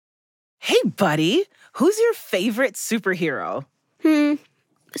Hey, buddy. Who's your favorite superhero?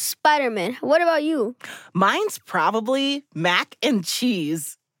 Spider-Man. What about you? Mine's probably mac and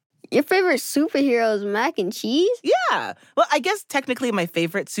cheese. Your favorite superhero is mac and cheese? Yeah. Well, I guess technically my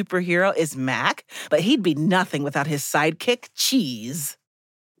favorite superhero is Mac, but he'd be nothing without his sidekick, Cheese.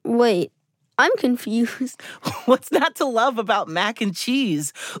 Wait, I'm confused. What's not to love about mac and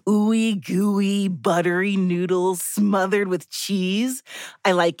cheese? Ooey gooey, buttery noodles smothered with cheese.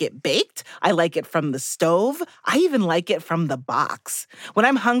 I like it baked. I like it from the stove. I even like it from the box. When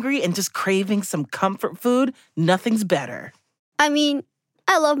I'm hungry and just craving some comfort food, nothing's better. I mean,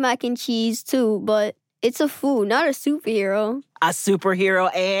 I love mac and cheese too, but it's a food, not a superhero. A superhero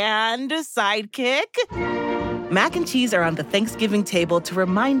and a sidekick? Mac and cheese are on the Thanksgiving table to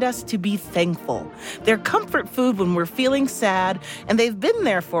remind us to be thankful. They're comfort food when we're feeling sad, and they've been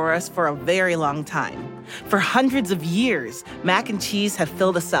there for us for a very long time. For hundreds of years, mac and cheese have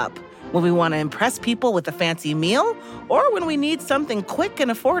filled us up when we want to impress people with a fancy meal or when we need something quick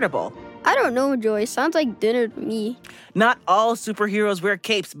and affordable. I don't know, Joy. Sounds like dinner to me. Not all superheroes wear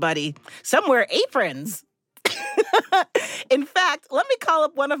capes, buddy. Some wear aprons. In fact, let me call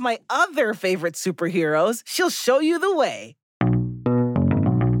up one of my other favorite superheroes. She'll show you the way.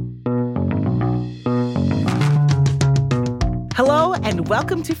 Hello, and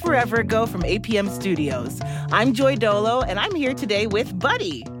welcome to Forever Ago from APM Studios. I'm Joy Dolo, and I'm here today with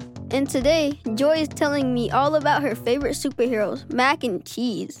Buddy. And today, Joy is telling me all about her favorite superheroes, mac and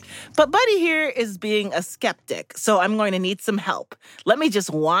cheese. But Buddy here is being a skeptic, so I'm going to need some help. Let me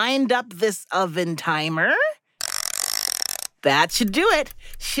just wind up this oven timer. That should do it.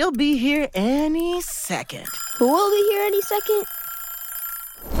 She'll be here any second. Who will be here any second?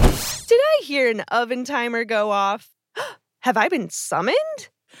 Did I hear an oven timer go off? Have I been summoned?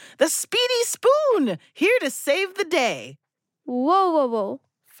 The Speedy Spoon, here to save the day. Whoa.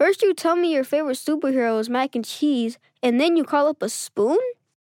 First you tell me your favorite superhero is mac and cheese, and then you call up a spoon?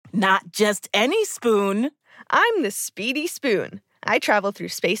 Not just any spoon. I'm the Speedy Spoon. I travel through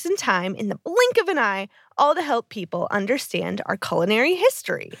space and time in the blink of an eye, all to help people understand our culinary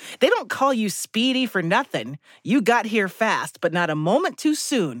history. They don't call you Speedy for nothing. You got here fast, but not a moment too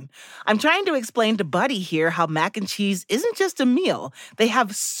soon. I'm trying to explain to Buddy here how mac and cheese isn't just a meal. They have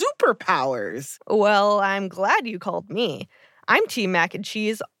superpowers. Well, I'm glad you called me. I'm team mac and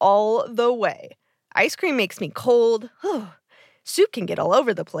cheese all the way. Ice cream makes me cold. Soup can get all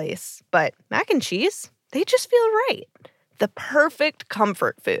over the place. But mac and cheese, they just feel right. The perfect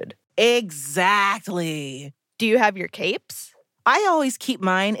comfort food. Exactly. Do you have your capes? I always keep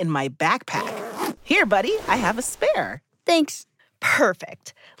mine in my backpack. Here, Buddy, I have a spare. Thanks.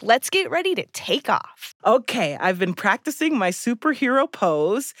 Perfect. Let's get ready to take off. Okay, I've been practicing my superhero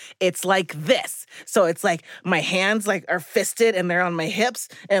pose. It's like this. So it's like my hands are fisted and they're on my hips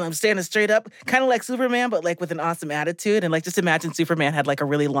and I'm standing straight up, kind of like Superman, but with an awesome attitude. And just imagine Superman had a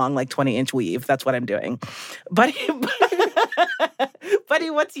really long 20-inch weave. That's what I'm doing. Buddy,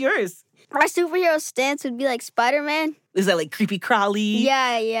 what's yours? My superhero stance would be like Spider-Man. Is that creepy crawly?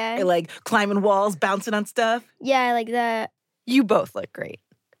 Yeah. And climbing walls, bouncing on stuff? Yeah, I like that. You both look great.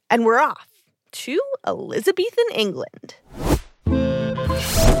 And we're off to Elizabethan England.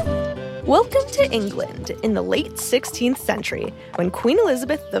 Welcome to England in the late 16th century, when Queen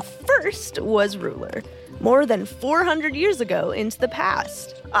Elizabeth I was ruler, more than 400 years ago into the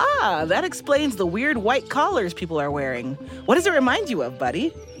past. Ah, that explains the weird white collars people are wearing. What does it remind you of,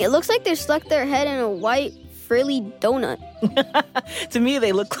 Buddy? It looks like they stuck their head in a white, frilly donut. To me,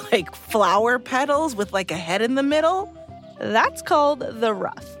 they look like flower petals with a head in the middle. That's called the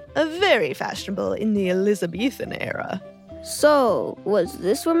ruff, very fashionable in the Elizabethan era. So, was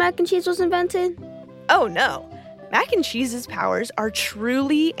this where mac and cheese was invented? Oh no, mac and cheese's powers are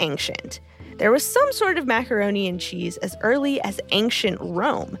truly ancient. There was some sort of macaroni and cheese as early as ancient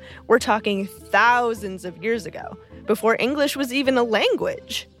Rome. We're talking thousands of years ago, before English was even a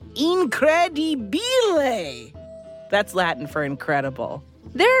language. Incredibile! That's Latin for incredible.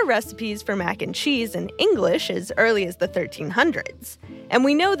 There are recipes for mac and cheese in English as early as the 1300s, and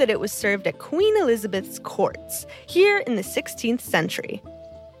we know that it was served at Queen Elizabeth's courts, here in the 16th century.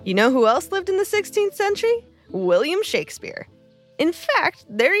 You know who else lived in the 16th century? William Shakespeare. In fact,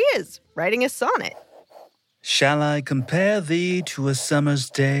 there he is, writing a sonnet. Shall I compare thee to a summer's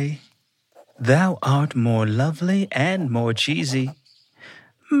day? Thou art more lovely and more cheesy.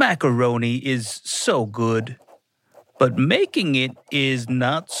 Macaroni is so good, but making it is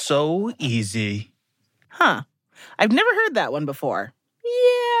not so easy. Huh. I've never heard that one before.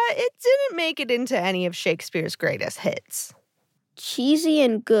 Yeah, it didn't make it into any of Shakespeare's greatest hits. Cheesy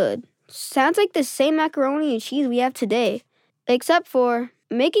and good. Sounds like the same macaroni and cheese we have today. Except for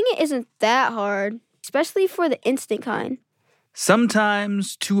making it isn't that hard, especially for the instant kind.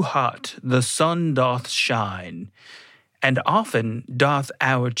 Sometimes too hot the sun doth shine, and often doth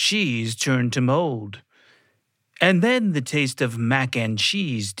our cheese turn to mold. And then the taste of mac and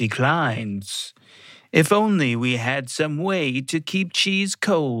cheese declines. If only we had some way to keep cheese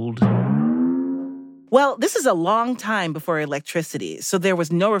cold. Well, this is a long time before electricity, so there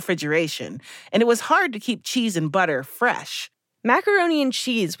was no refrigeration, and it was hard to keep cheese and butter fresh. Macaroni and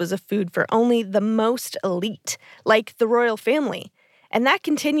cheese was a food for only the most elite, like the royal family. And that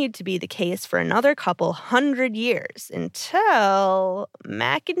continued to be the case for another couple 100 years until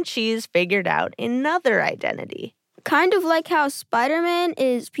mac and cheese figured out another identity. Kind of like how Spider-Man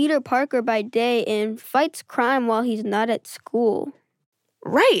is Peter Parker by day and fights crime while he's not at school.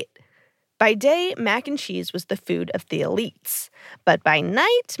 Right. By day, mac and cheese was the food of the elites. But by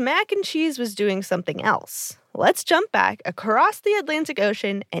night, mac and cheese was doing something else. Let's jump back across the Atlantic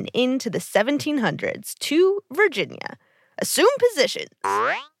Ocean and into the 1700s to Virginia. Assume positions.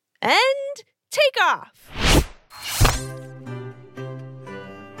 And take off.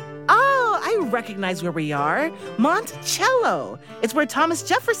 Oh, I recognize where we are. Monticello. It's where Thomas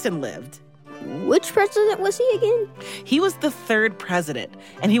Jefferson lived. Which president was he again? He was the third president,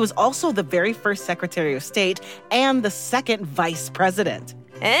 and he was also the very first Secretary of State and the second vice president.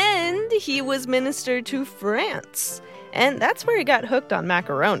 And he was minister to France. And that's where he got hooked on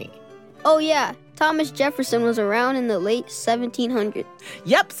macaroni. Oh yeah, Thomas Jefferson was around in the late 1700s.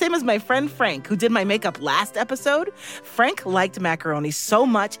 Yep, same as my friend Frank, who did my makeup last episode. Frank liked macaroni so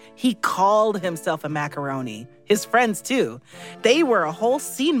much, he called himself a macaroni. His friends, too. They were a whole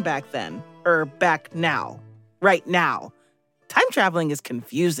scene back then. Back now. Right now. Time traveling is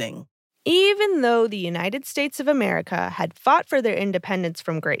confusing. Even though the United States of America had fought for their independence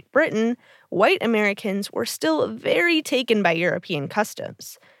from Great Britain, white Americans were still very taken by European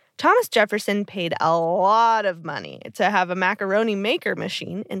customs. Thomas Jefferson paid a lot of money to have a macaroni maker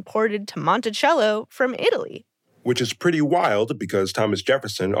machine imported to Monticello from Italy. Which is pretty wild because Thomas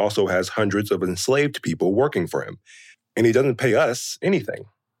Jefferson also has hundreds of enslaved people working for him. And he doesn't pay us anything.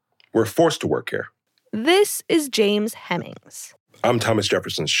 We're forced to work here. This is James Hemings. I'm Thomas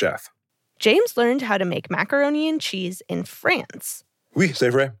Jefferson's chef. James learned how to make macaroni and cheese in France. Oui,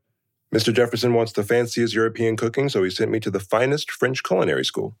 c'est vrai. Mr. Jefferson wants the fanciest European cooking, so he sent me to the finest French culinary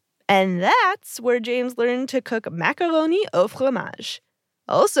school. And that's where James learned to cook macaroni au fromage,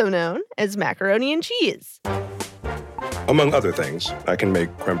 also known as macaroni and cheese. Among other things, I can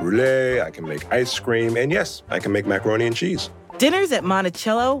make creme brulee, I can make ice cream, and yes, I can make macaroni and cheese. Dinners at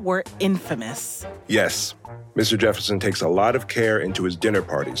Monticello were infamous. Yes, Mr. Jefferson takes a lot of care into his dinner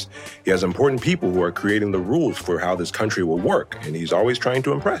parties. He has important people who are creating the rules for how this country will work, and he's always trying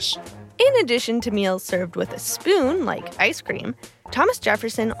to impress. In addition to meals served with a spoon, like ice cream, Thomas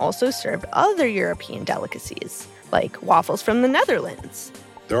Jefferson also served other European delicacies, like waffles from the Netherlands.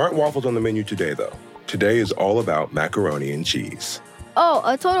 There aren't waffles on the menu today, though. Today is all about macaroni and cheese. Oh,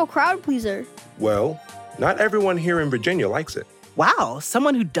 a total crowd pleaser. Well, not everyone here in Virginia likes it. Wow,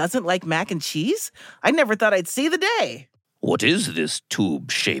 someone who doesn't like mac and cheese? I never thought I'd see the day. What is this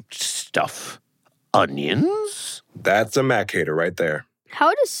tube-shaped stuff? Onions? That's a mac hater right there.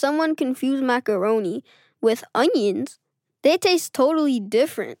 How does someone confuse macaroni with onions? They taste totally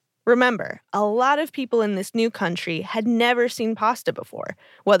different. Remember, a lot of people in this new country had never seen pasta before,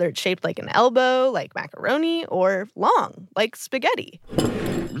 whether it's shaped like an elbow, like macaroni, or long, like spaghetti.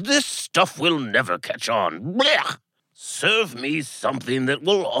 This stuff will never catch on. Blech! Serve me something that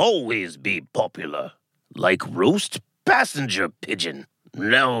will always be popular, like roast passenger pigeon.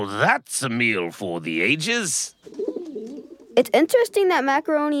 Now that's a meal for the ages. It's interesting that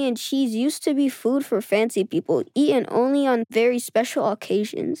macaroni and cheese used to be food for fancy people, eaten only on very special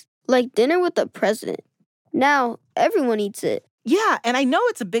occasions, like dinner with the president. Now, everyone eats it. Yeah, and I know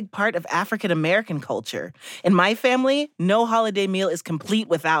it's a big part of African American culture. In my family, no holiday meal is complete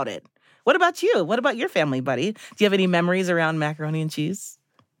without it. What about you? What about your family, buddy? Do you have any memories around macaroni and cheese?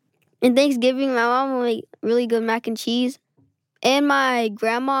 In Thanksgiving, my mom will make really good mac and cheese. And my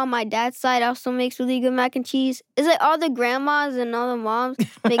grandma on my dad's side also makes really good mac and cheese. It's like all the grandmas and all the moms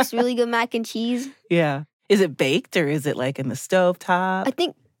makes really good mac and cheese. Yeah. Is it baked or is it like in the stovetop? I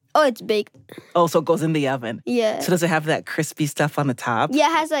think, it's baked. Oh, so it goes in the oven. Yeah. So does it have that crispy stuff on the top? Yeah,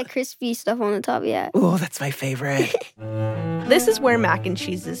 it has that crispy stuff on the top, yeah. Oh, that's my favorite. This is where mac and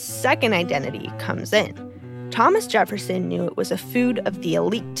cheese's second identity comes in. Thomas Jefferson knew it was a food of the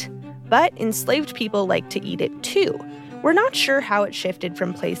elite, but enslaved people liked to eat it too. We're not sure how it shifted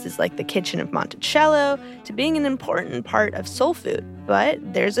from places like the kitchen of Monticello to being an important part of soul food, but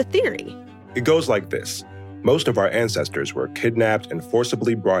there's a theory. It goes like this. Most of our ancestors were kidnapped and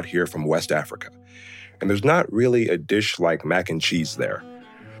forcibly brought here from West Africa. And there's not really a dish like mac and cheese there.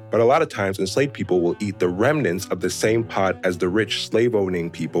 But a lot of times, enslaved people will eat the remnants of the same pot as the rich slave-owning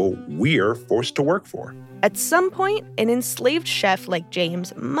people we're forced to work for. At some point, an enslaved chef like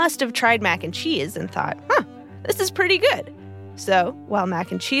James must have tried mac and cheese and thought, this is pretty good. So, while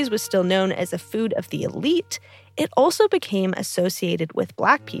mac and cheese was still known as a food of the elite, it also became associated with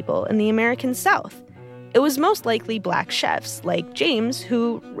Black people in the American South. It was most likely Black chefs like James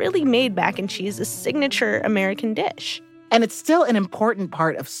who really made mac and cheese a signature American dish. And it's still an important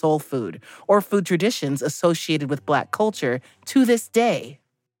part of soul food or food traditions associated with Black culture to this day.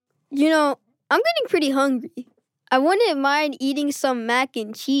 You know, I'm getting pretty hungry. I wouldn't mind eating some mac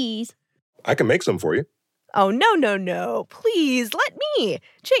and cheese. I can make some for you. Oh, no. Please, let me.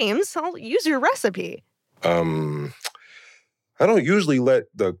 James, I'll use your recipe. I don't usually let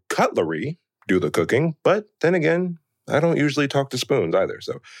the cutlery do the cooking, but then again, I don't usually talk to spoons either.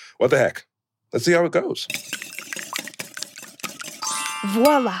 So what the heck? Let's see how it goes.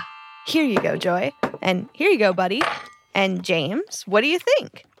 Voila. Here you go, Joy. And here you go, buddy. And James, what do you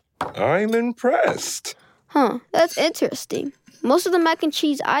think? I'm impressed. That's interesting. Most of the mac and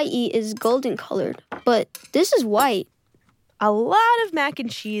cheese I eat is golden colored, but this is white. A lot of mac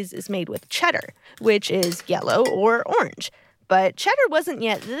and cheese is made with cheddar, which is yellow or orange. But cheddar wasn't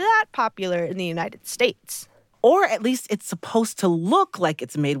yet that popular in the United States. Or at least it's supposed to look like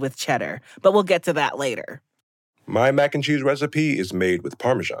it's made with cheddar, but we'll get to that later. My mac and cheese recipe is made with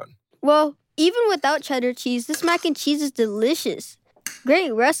Parmesan. Well, even without cheddar cheese, this mac and cheese is delicious.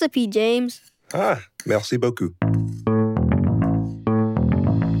 Great recipe, James. Merci beaucoup.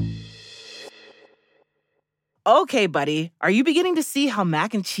 Okay, buddy, are you beginning to see how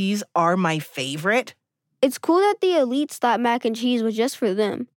mac and cheese are my favorite? It's cool that the elites thought mac and cheese was just for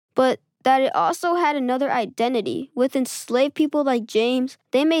them, but that it also had another identity. With enslaved people like James,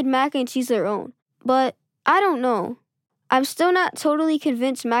 they made mac and cheese their own. But I don't know. I'm still not totally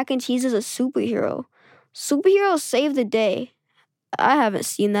convinced mac and cheese is a superhero. Superheroes save the day. I haven't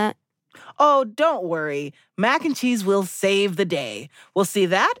seen that. Oh, don't worry. Mac and cheese will save the day. We'll see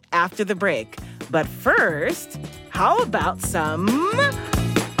that after the break. But first, how about some...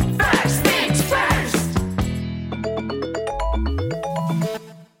 First things first!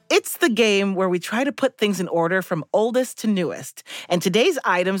 It's the game where we try to put things in order from oldest to newest. And today's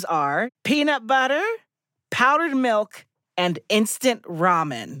items are peanut butter, powdered milk, and instant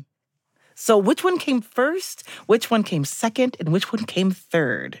ramen. So which one came first, which one came second, and which one came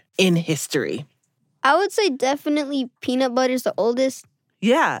third in history? I would say definitely peanut butter is the oldest.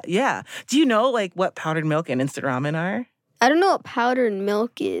 Yeah. Do you know, what powdered milk and instant ramen are? I don't know what powdered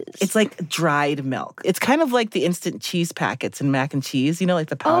milk is. It's like dried milk. It's kind of like the instant cheese packets in mac and cheese, like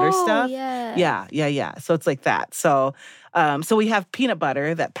the powder stuff. Yeah. So it's like that. So we have peanut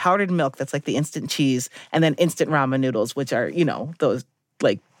butter, that powdered milk that's like the instant cheese, and then instant ramen noodles, which are, those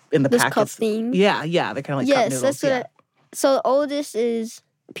in the those packets. Cup things. Yeah, they're kind of like cup noodles. Yes, that's what so the oldest is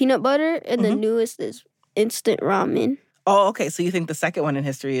peanut butter, and the newest is instant ramen. Oh, okay. So you think the second one in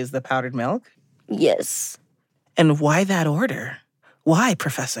history is the powdered milk? Yes. And why that order? Why,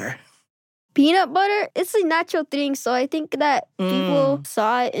 Professor? Peanut butter, it's a natural thing, so I think that people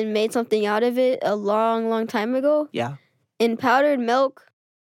saw it and made something out of it a long, long time ago. Yeah. And powdered milk,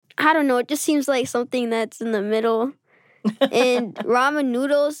 I don't know, it just seems like something that's in the middle. And ramen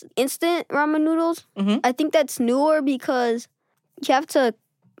noodles, instant ramen noodles, I think that's newer because you have to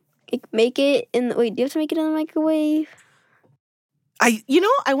make it in... do you have to make it in the microwave? I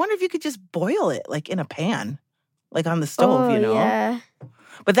wonder if you could just boil it, in a pan, on the stove, Yeah.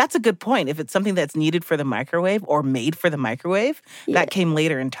 But that's a good point. If it's something that's needed for the microwave or made for the microwave, that came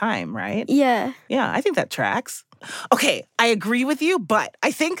later in time, right? Yeah. Yeah, I think that tracks. Okay, I agree with you, but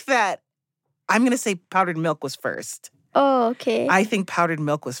I think that I'm going to say powdered milk was first. Oh, okay. I think powdered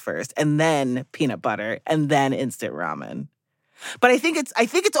milk was first, and then peanut butter, and then instant ramen. But I think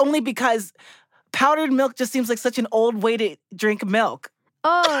it's only because powdered milk just seems like such an old way to drink milk.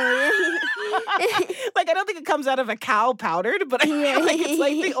 Oh, I don't think it comes out of a cow powdered, but I feel like it's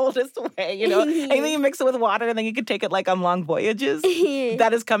the oldest way, And then you mix it with water, and then you can take it on long voyages. That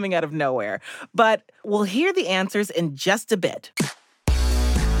is coming out of nowhere. But we'll hear the answers in just a bit.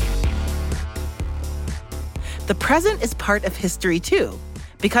 The present is part of history, too,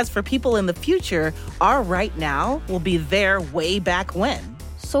 because for people in the future, our right now will be their way back when.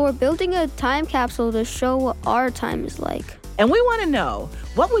 So we're building a time capsule to show what our time is like. And we want to know,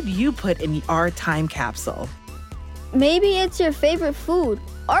 what would you put in our time capsule? Maybe it's your favorite food,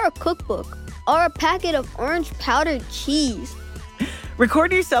 or a cookbook, or a packet of orange powdered cheese.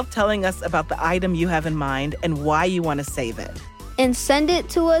 Record yourself telling us about the item you have in mind and why you want to save it. And send it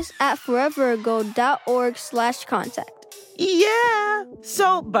to us at foreverago.org/contact. Yeah.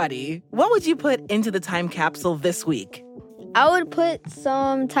 So, buddy, what would you put into the time capsule this week? I would put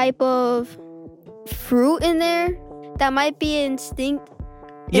some type of fruit in there that might be extinct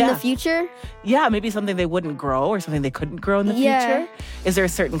in the future. Yeah, maybe something they wouldn't grow or something they couldn't grow in the future. Is there a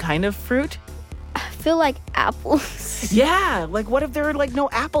certain kind of fruit? I feel like apples. Yeah, like what if there are like no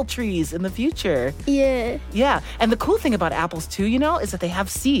apple trees in the future? Yeah. Yeah, and the cool thing about apples too, is that they have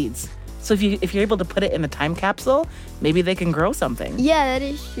seeds. So if you're able to put it in a time capsule, maybe they can grow something. Yeah, that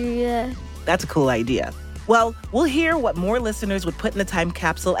is true, yeah. That's a cool idea. Well, we'll hear what more listeners would put in the time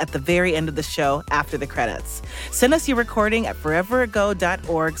capsule at the very end of the show after the credits. Send us your recording at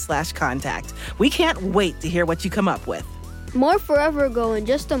foreverago.org/contact. We can't wait to hear what you come up with. More Forever Ago in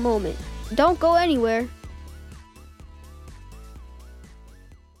just a moment. Don't go anywhere.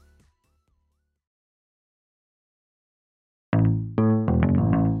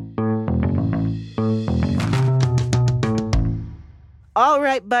 All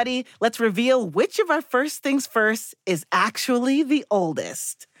right, buddy, let's reveal which of our first things first is actually the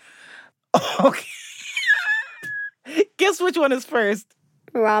oldest. Okay. Guess which one is first?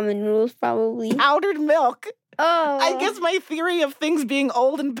 Ramen noodles, probably. Powdered milk. Oh. I guess my theory of things being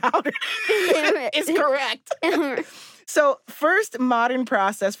old and powdered is correct. So, first modern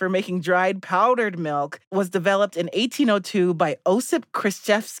process for making dried powdered milk was developed in 1802 by Osip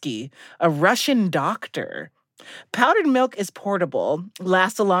Krzyzewski, a Russian doctor. Powdered milk is portable,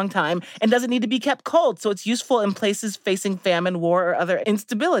 lasts a long time, and doesn't need to be kept cold, so it's useful in places facing famine, war, or other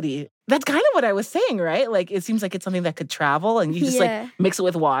instability. That's kind of what I was saying, right? Like, it seems like it's something that could travel, and you just, mix it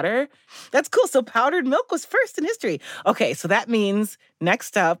with water. That's cool. So powdered milk was first in history. Okay, so that means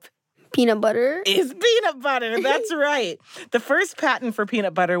next up peanut butter. Is peanut butter. That's right. The first patent for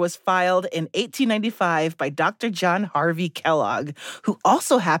peanut butter was filed in 1895 by Dr. John Harvey Kellogg, who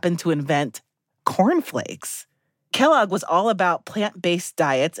also happened to invent cornflakes. Kellogg was all about plant-based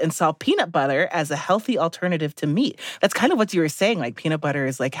diets and saw peanut butter as a healthy alternative to meat. That's kind of what you were saying, like peanut butter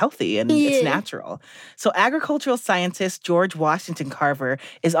is like healthy and it's natural. So agricultural scientist George Washington Carver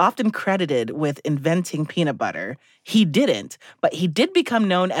is often credited with inventing peanut butter. He didn't, but he did become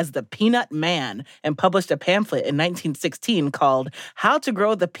known as the Peanut Man and published a pamphlet in 1916 called How to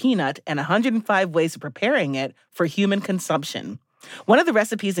Grow the Peanut and 105 Ways of Preparing It for Human Consumption. One of the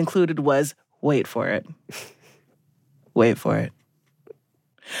recipes included was, wait for it,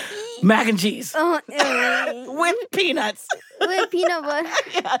 mac and cheese with peanuts. With peanut butter.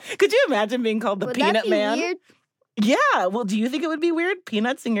 Yeah. Could you imagine being called the Peanut Man? Weird? Yeah. Well, do you think it would be weird?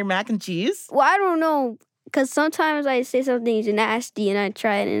 Peanuts in your mac and cheese? Well, I don't know. Because sometimes I say something's nasty and I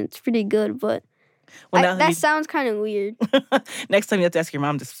try it and it's pretty good, but that sounds kind of weird. Next time you have to ask your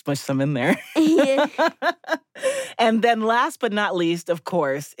mom to smush some in there. Yeah. And then last but not least, of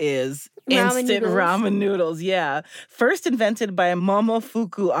course, is instant ramen noodles. Yeah. First invented by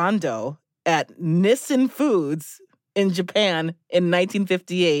Momofuku Ando at Nissin Foods in Japan in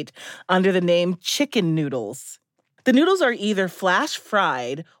 1958 under the name chicken noodles. The noodles are either flash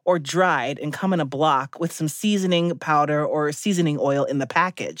fried or dried and come in a block with some seasoning powder or seasoning oil in the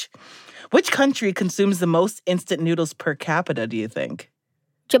package. Which country consumes the most instant noodles per capita, do you think?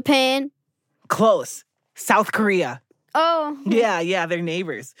 Japan. Close. South Korea. Oh. Yeah, they're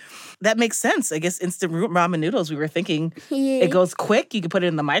neighbors. That makes sense. I guess instant ramen noodles, we were thinking it goes quick. You can put it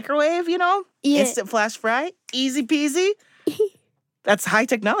in the microwave, Yeah. Instant flash fry. Easy peasy. That's high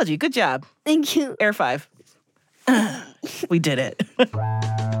technology. Good job. Thank you. Air 5. We did it.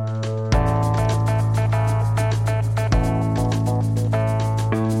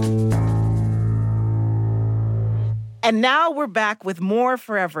 And now we're back with more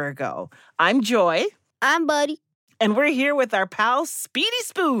Forever Ago. I'm Joy. I'm Buddy. And we're here with our pal, Speedy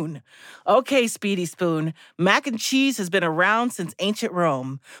Spoon. Okay, Speedy Spoon, mac and cheese has been around since ancient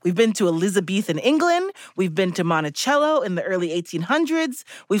Rome. We've been to Elizabethan England. We've been to Monticello in the early 1800s.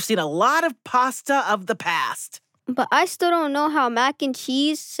 We've seen a lot of pasta of the past. But I still don't know how mac and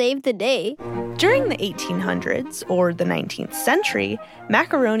cheese saved the day. During the 1800s, or the 19th century,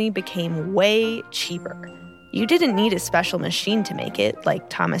 macaroni became way cheaper. You didn't need a special machine to make it, like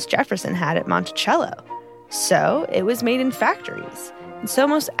Thomas Jefferson had at Monticello. So it was made in factories, and so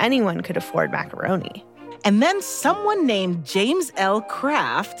most anyone could afford macaroni. And then someone named James L.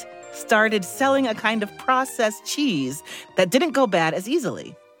 Kraft started selling a kind of processed cheese that didn't go bad as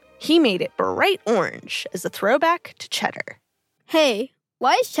easily. He made it bright orange as a throwback to cheddar. Hey,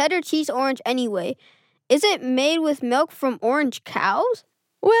 why is cheddar cheese orange anyway? Is it made with milk from orange cows?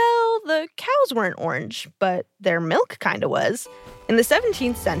 Well, the cows weren't orange, but their milk kind of was. In the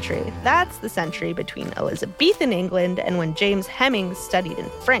 17th century, that's the century between Elizabethan England and when James Hemings studied in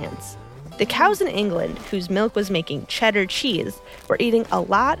France, the cows in England, whose milk was making cheddar cheese, were eating a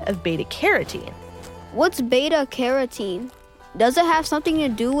lot of beta-carotene. What's beta-carotene? Does it have something to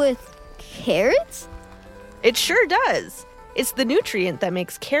do with carrots? It sure does. It's the nutrient that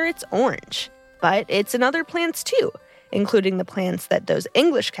makes carrots orange. But it's in other plants too, including the plants that those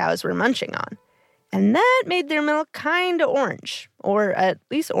English cows were munching on. And that made their milk kind of orange, or at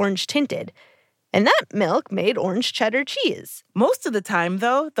least orange tinted. And that milk made orange cheddar cheese. Most of the time,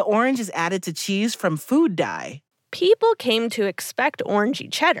 though, the orange is added to cheese from food dye. People came to expect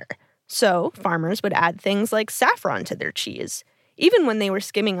orangey cheddar, so farmers would add things like saffron to their cheese, even when they were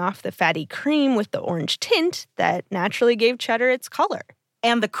skimming off the fatty cream with the orange tint that naturally gave cheddar its color.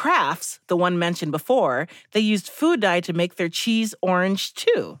 And the Crafts, the one mentioned before, they used food dye to make their cheese orange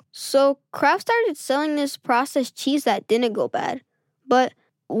too. So Kraft started selling this processed cheese that didn't go bad. But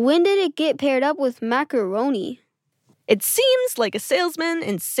when did it get paired up with macaroni? It seems like a salesman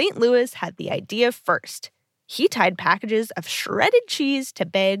in St. Louis had the idea first. He tied packages of shredded cheese to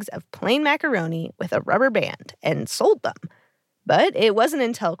bags of plain macaroni with a rubber band and sold them. But it wasn't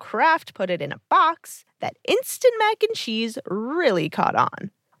until Kraft put it in a box that instant mac and cheese really caught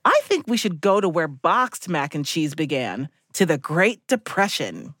on. I think we should go to where boxed mac and cheese began, to the Great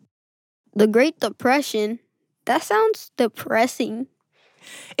Depression. The Great Depression? That sounds depressing.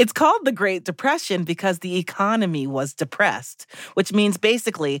 It's called the Great Depression because the economy was depressed, which means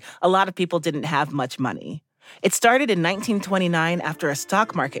basically a lot of people didn't have much money. It started in 1929 after a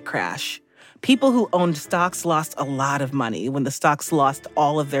stock market crash. People who owned stocks lost a lot of money when the stocks lost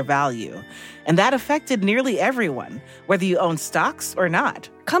all of their value. And that affected nearly everyone, whether you owned stocks or not.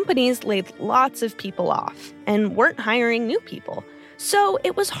 Companies laid lots of people off and weren't hiring new people. So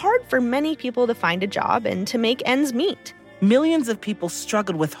it was hard for many people to find a job and to make ends meet. Millions of people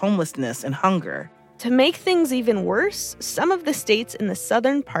struggled with homelessness and hunger. To make things even worse, some of the states in the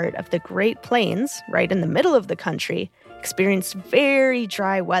southern part of the Great Plains, right in the middle of the country, experienced very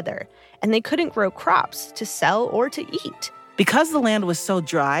dry weather, and they couldn't grow crops to sell or to eat. Because the land was so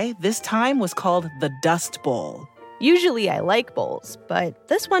dry, this time was called the Dust Bowl. Usually I like bowls, but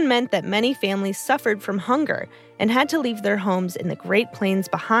this one meant that many families suffered from hunger and had to leave their homes in the Great Plains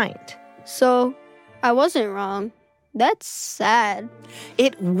behind. So, I wasn't wrong. That's sad.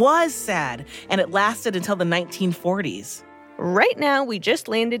 It was sad, and it lasted until the 1940s. Right now, we just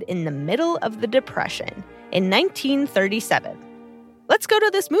landed in the middle of the Depression, in 1937. Let's go to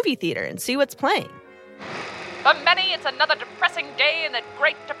this movie theater and see what's playing. For many, it's another depressing day in the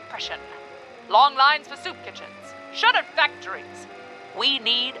Great Depression. Long lines for soup kitchens, shuttered factories. We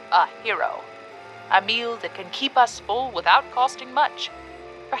need a hero. A meal that can keep us full without costing much.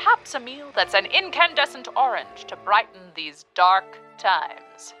 Perhaps a meal that's an incandescent orange to brighten these dark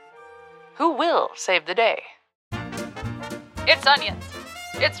times. Who will save the day? It's onions.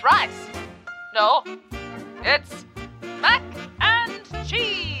 It's rice. No, it's mac and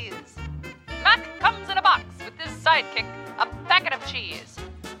cheese. Mac comes in a box with his sidekick, a packet of cheese.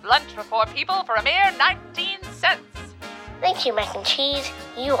 Lunch for 4 people for a mere 19 cents. Thank you, mac and cheese.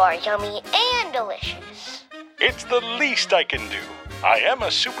 You are yummy and delicious. It's the least I can do. I am a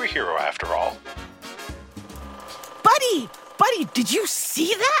superhero after all. Buddy, did you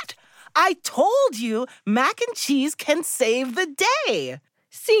see that? I told you mac and cheese can save the day.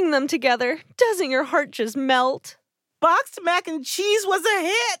 Seeing them together, doesn't your heart just melt? Boxed mac and cheese was a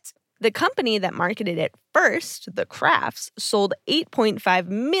hit. The company that marketed it first, the Crafts, sold 8.5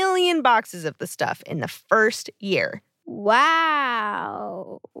 million boxes of the stuff in the first year.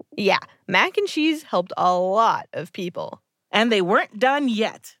 Wow. Yeah, mac and cheese helped a lot of people. And they weren't done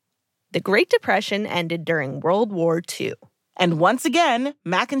yet. The Great Depression ended during World War II. And once again,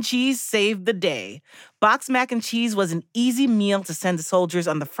 mac and cheese saved the day. Boxed mac and cheese was an easy meal to send to soldiers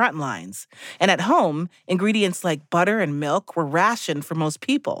on the front lines. And at home, ingredients like butter and milk were rationed for most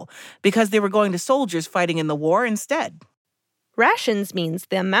people because they were going to soldiers fighting in the war instead. Rations means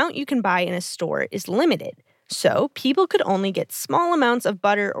the amount you can buy in a store is limited, so people could only get small amounts of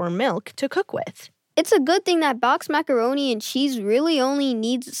butter or milk to cook with. It's a good thing that boxed macaroni and cheese really only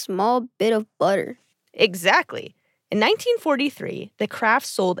needs a small bit of butter. Exactly. In 1943, the Crafts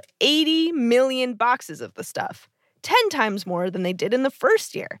sold 80 million boxes of the stuff, 10 times more than they did in the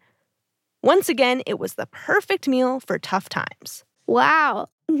first year. Once again, it was the perfect meal for tough times. Wow,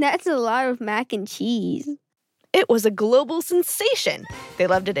 that's a lot of mac and cheese. It was a global sensation. They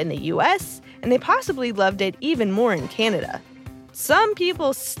loved it in the US, and they possibly loved it even more in Canada. some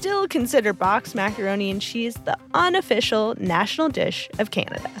people still consider boxed macaroni and cheese the unofficial national dish of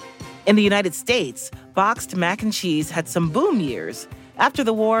Canada. In the United States, boxed mac and cheese had some boom years. After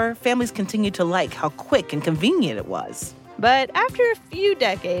the war, families continued to like how quick and convenient it was. But after a few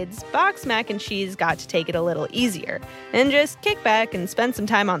decades, boxed mac and cheese got to take it a little easier and just kick back and spend some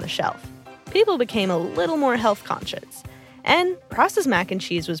time on the shelf. People became a little more health conscious, and processed mac and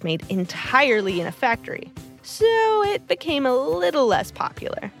cheese was made entirely in a factory, so it became a little less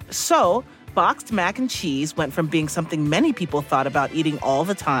popular. So, boxed mac and cheese went from being something many people thought about eating all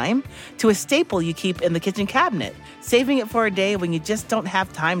the time to a staple you keep in the kitchen cabinet, saving it for a day when you just don't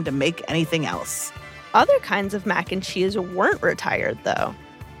have time to make anything else. Other kinds of mac and cheese weren't retired, though.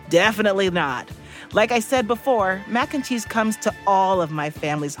 Definitely not. Like I said before, mac and cheese comes to all of my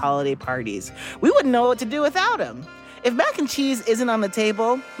family's holiday parties. We wouldn't know what to do without him. If mac and cheese isn't on the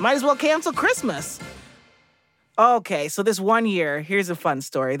table, might as well cancel Christmas. Okay, so this one year, here's a fun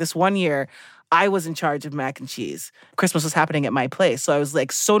story. This one year, I was in charge of mac and cheese. Christmas was happening at my place, so I was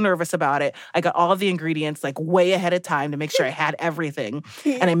so nervous about it. I got all of the ingredients way ahead of time to make sure I had everything.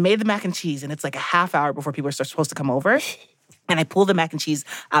 And I made the mac and cheese, and it's a half hour before people are supposed to come over. And I pull the mac and cheese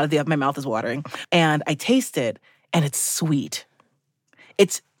out of the oven. My mouth is watering. And I taste it, and it's sweet.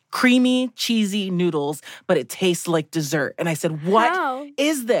 It's creamy, cheesy noodles, but it tastes like dessert. And I said, what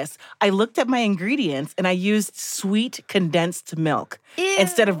is this? I looked at my ingredients, and I used sweet condensed milk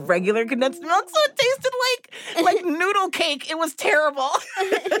instead of regular condensed milk, so it tasted like noodle cake. It was terrible.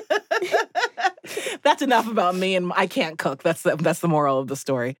 That's enough about me, and I can't cook. That's the moral of the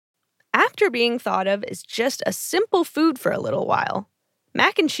story. After being thought of as just a simple food for a little while,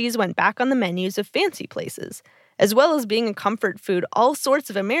 mac and cheese went back on the menus of fancy places, as well as being a comfort food all sorts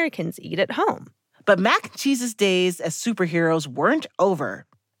of Americans eat at home. But mac and cheese's days as superheroes weren't over.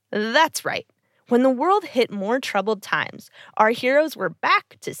 That's right. When the world hit more troubled times, our heroes were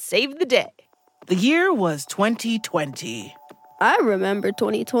back to save the day. The year was 2020. I remember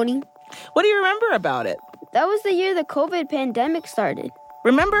 2020. What do you remember about it? That was the year the COVID pandemic started.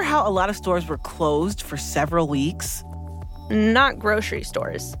 Remember how a lot of stores were closed for several weeks? Not grocery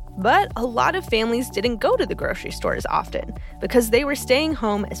stores, but a lot of families didn't go to the grocery stores often because they were staying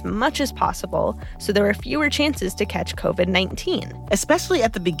home as much as possible, so there were fewer chances to catch COVID-19. Especially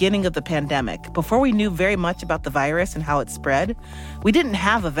at the beginning of the pandemic, before we knew very much about the virus and how it spread, we didn't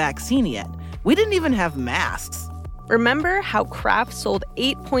have a vaccine yet. We didn't even have masks. Remember how Kraft sold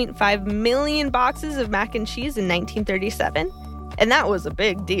 8.5 million boxes of mac and cheese in 1937? And that was a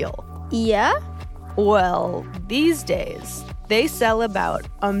big deal. Yeah? Well, these days, they sell about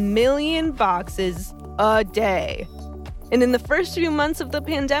 1 million boxes a day. And in the first few months of the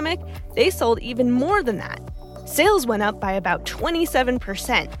pandemic, they sold even more than that. Sales went up by about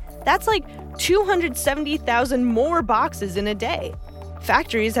 27%. That's 270,000 more boxes in a day.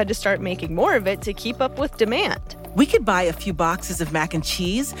 Factories had to start making more of it to keep up with demand. We could buy a few boxes of mac and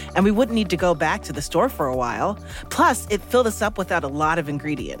cheese, and we wouldn't need to go back to the store for a while. Plus, it filled us up without a lot of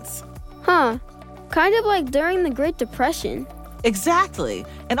ingredients. Huh. Kind of like during the Great Depression. Exactly.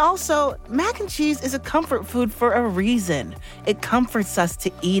 And also, mac and cheese is a comfort food for a reason. It comforts us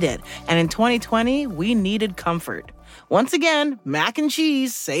to eat it. And in 2020, we needed comfort. Once again, mac and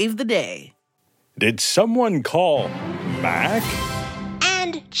cheese saved the day. Did someone call mac?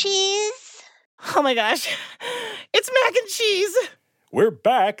 And cheese? Oh my gosh, it's mac and cheese. We're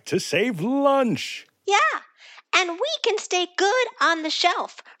back to save lunch. Yeah, and we can stay good on the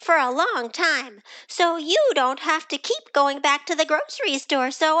shelf for a long time, so you don't have to keep going back to the grocery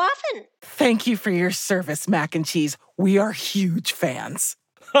store so often. Thank you for your service, mac and cheese. We are huge fans.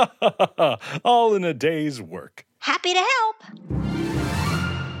 All in a day's work. Happy to help.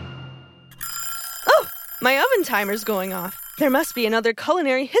 Oh, my oven timer's going off. There must be another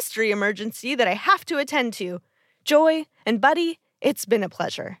culinary history emergency that I have to attend to. Joy and Buddy, it's been a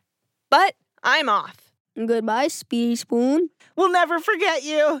pleasure. But I'm off. Goodbye, Speedy Spoon. We'll never forget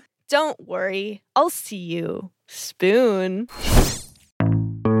you. Don't worry. I'll see you, Spoon.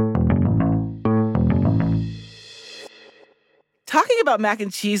 Talking about mac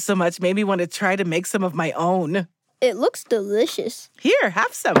and cheese so much made me want to try to make some of my own. It looks delicious. Here,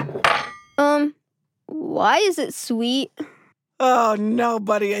 have some. Why is it sweet? Oh, no,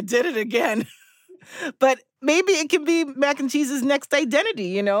 buddy, I did it again. But maybe it can be mac and cheese's next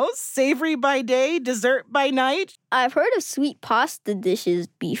identity, Savory by day, dessert by night. I've heard of sweet pasta dishes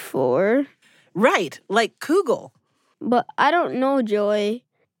before. Right, like kugel. But I don't know, Joy.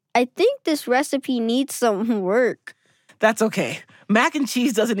 I think this recipe needs some work. That's okay. Mac and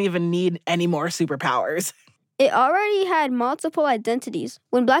cheese doesn't even need any more superpowers. It already had multiple identities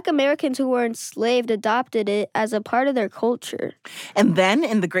when Black Americans who were enslaved adopted it as a part of their culture. And then,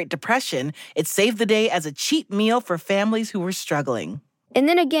 in the Great Depression, it saved the day as a cheap meal for families who were struggling. And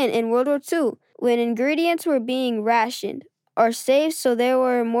then again, in World War II, when ingredients were being rationed or saved so there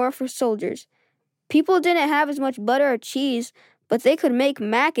were more for soldiers. People didn't have as much butter or cheese, but they could make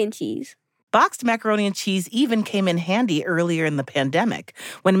mac and cheese. Boxed macaroni and cheese even came in handy earlier in the pandemic,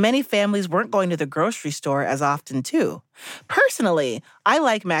 when many families weren't going to the grocery store as often, too. Personally, I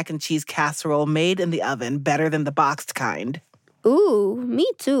like mac and cheese casserole made in the oven better than the boxed kind. Ooh, me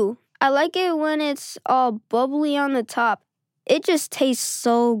too. I like it when it's all bubbly on the top. It just tastes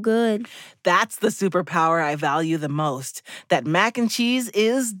so good. That's the superpower I value the most, that mac and cheese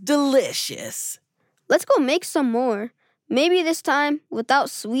is delicious. Let's go make some more. Maybe this time without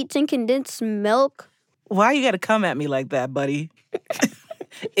sweets and condensed milk. Why you gotta come at me like that, buddy?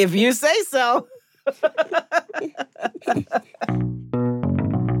 If you say so.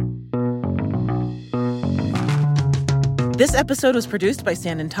 This episode was produced by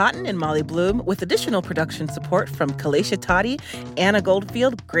Sandon Totten and Molly Bloom, with additional production support from Kalaisha Toddy, Anna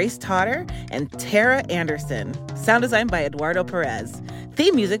Goldfield, Grace Totter, and Tara Anderson. Sound design by Eduardo Perez.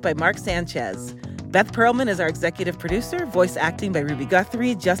 Theme music by Mark Sanchez. Beth Perlman is our executive producer, voice acting by Ruby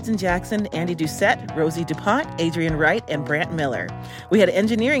Guthrie, Justin Jackson, Andy Doucette, Rosie DuPont, Adrian Wright, and Brant Miller. We had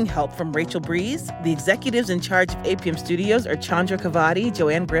engineering help from Rachel Breeze. The executives in charge of APM Studios are Chandra Kavadi,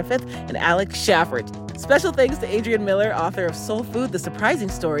 Joanne Griffith, and Alex Shafford. Special thanks to Adrian Miller, author of Soul Food, The Surprising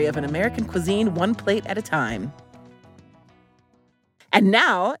Story of an American Cuisine, One Plate at a Time. And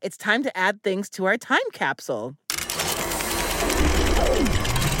now it's time to add things to our time capsule.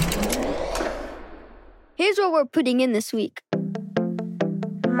 Here's what we're putting in this week.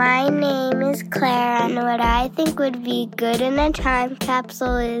 My name is Claire, and what I think would be good in a time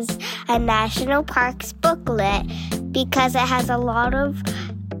capsule is a national parks booklet, because it has a lot of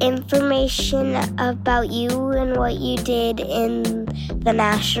information about you and what you did in the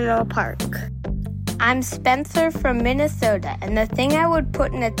national park. I'm Spencer from Minnesota, and the thing I would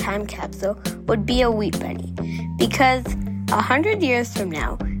put in a time capsule would be a wheat penny, because 100 years from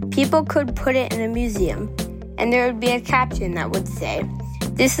now, people could put it in a museum, and there would be a caption that would say,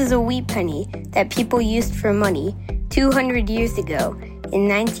 "This is a wheat penny that people used for money 200 years ago in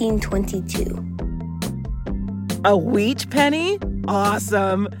 1922. A wheat penny?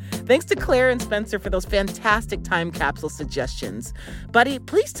 Awesome. Thanks to Claire and Spencer for those fantastic time capsule suggestions. Buddy,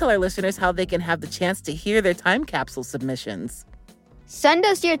 please tell our listeners how they can have the chance to hear their time capsule submissions. Send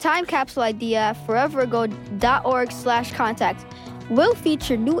us your time capsule idea at foreverago.org/contact. We'll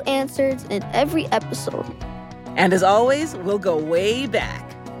feature new answers in every episode. And as always, we'll go way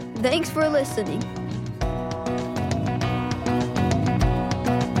back. Thanks for listening.